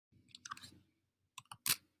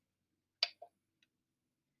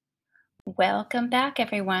Welcome back,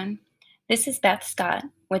 everyone. This is Beth Scott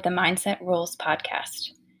with the Mindset Rules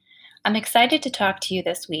podcast. I'm excited to talk to you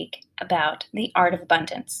this week about the art of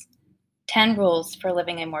abundance 10 rules for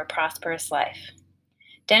living a more prosperous life.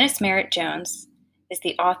 Dennis Merritt Jones is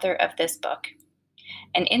the author of this book,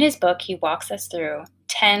 and in his book, he walks us through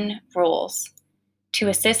 10 rules to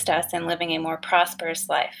assist us in living a more prosperous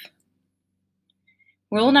life.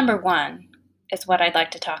 Rule number 1 is what I'd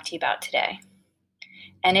like to talk to you about today,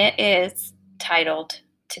 and it is titled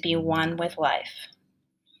To Be One with Life.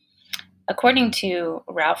 According to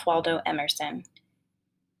Ralph Waldo Emerson,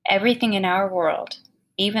 everything in our world,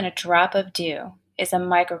 even a drop of dew, is a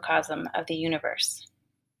microcosm of the universe.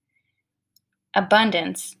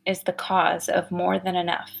 Abundance is the cause of more than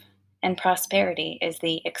enough, and prosperity is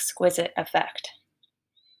the exquisite effect.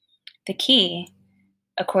 The key,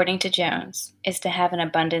 according to Jones, is to have an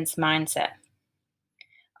abundance mindset.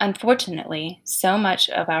 Unfortunately, so much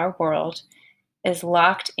of our world is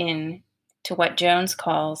locked in to what Jones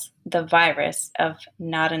calls the virus of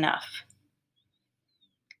not enough.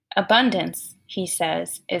 Abundance, he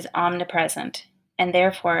says, is omnipresent and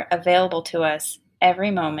therefore available to us every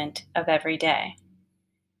moment of every day.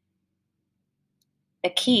 The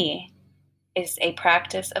key is a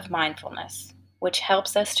practice of mindfulness, which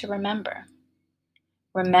helps us to remember.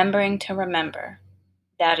 Remembering to remember,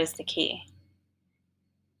 that is the key.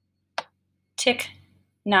 Thich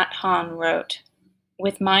Nhat Hanh wrote,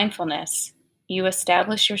 "With mindfulness, you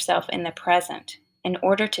establish yourself in the present in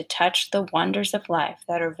order to touch the wonders of life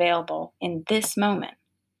that are available in this moment.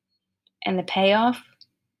 And the payoff?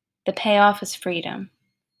 The payoff is freedom."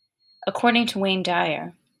 According to Wayne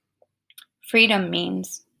Dyer, freedom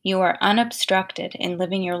means you are unobstructed in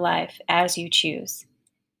living your life as you choose.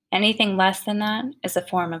 Anything less than that is a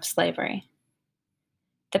form of slavery.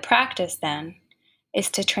 The practice, then, is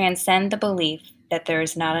to transcend the belief that there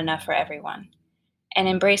is not enough for everyone and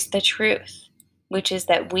embrace the truth, which is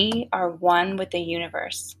that we are one with the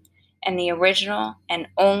universe and the original and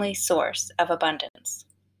only source of abundance.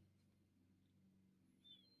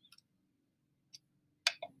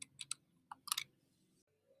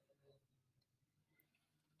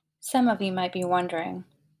 Some of you might be wondering,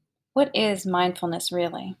 what is mindfulness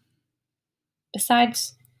really?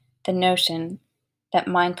 Besides the notion that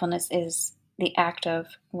mindfulness is the act of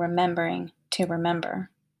remembering to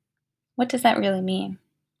remember, what does that really mean?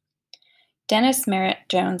 Dennis Merritt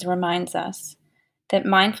Jones reminds us that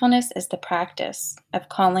mindfulness is the practice of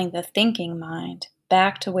calling the thinking mind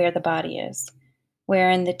back to where the body is,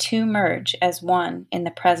 wherein the two merge as one in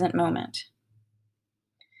the present moment.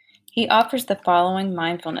 He offers the following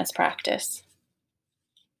mindfulness practice.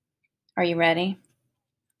 Are you ready?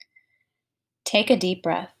 Take a deep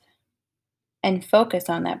breath and focus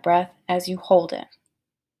on that breath as you hold it.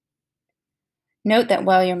 Note that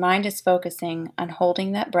while your mind is focusing on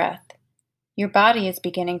holding that breath, your body is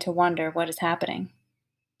beginning to wonder what is happening.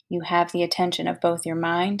 You have the attention of both your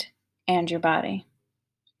mind and your body.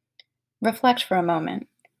 Reflect for a moment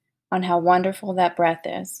on how wonderful that breath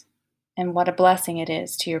is and what a blessing it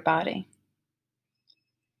is to your body.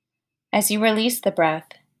 As you release the breath,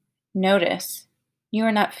 notice you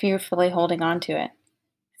are not fearfully holding on to it,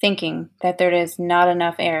 thinking that there is not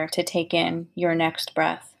enough air to take in your next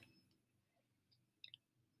breath.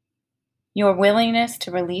 Your willingness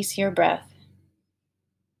to release your breath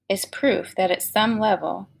is proof that at some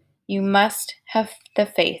level you must have the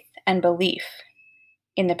faith and belief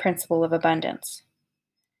in the principle of abundance.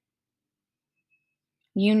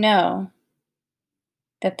 You know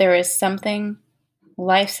that there is something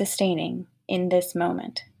life-sustaining in this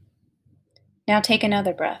moment. Now take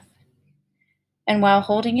another breath, and while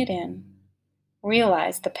holding it in,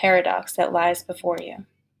 realize the paradox that lies before you.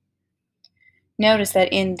 Notice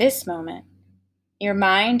that in this moment, your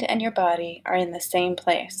mind and your body are in the same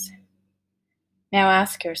place. Now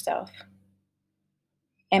ask yourself,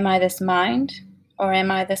 am I this mind or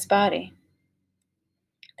am I this body?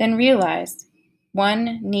 Then realize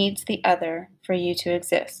one needs the other for you to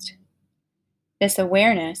exist. This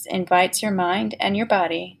awareness invites your mind and your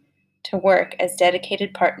body to work as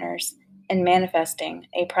dedicated partners in manifesting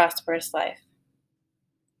a prosperous life.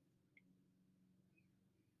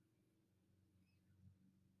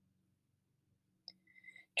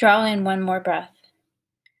 Draw in one more breath.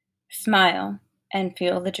 Smile and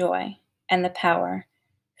feel the joy and the power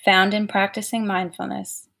found in practicing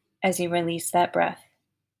mindfulness as you release that breath,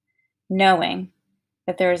 knowing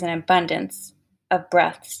that there is an abundance of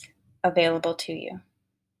breaths available to you.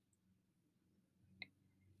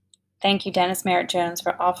 Thank you, Dennis Merritt Jones,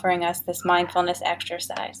 for offering us this mindfulness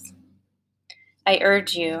exercise. I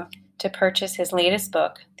urge you to purchase his latest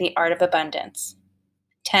book, The Art of Abundance.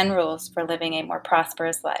 10 rules for living a more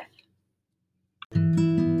prosperous life.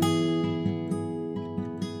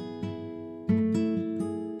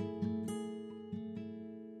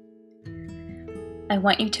 I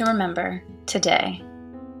want you to remember today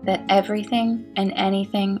that everything and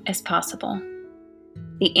anything is possible.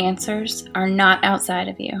 The answers are not outside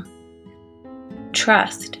of you.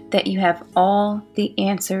 Trust that you have all the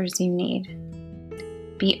answers you need.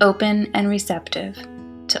 Be open and receptive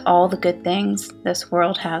to all the good things this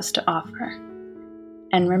world has to offer.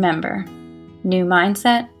 And remember, new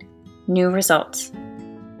mindset, new results.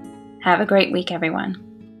 Have a great week,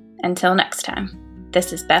 everyone. Until next time,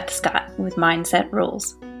 this is Beth Scott with Mindset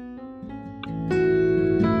Rules.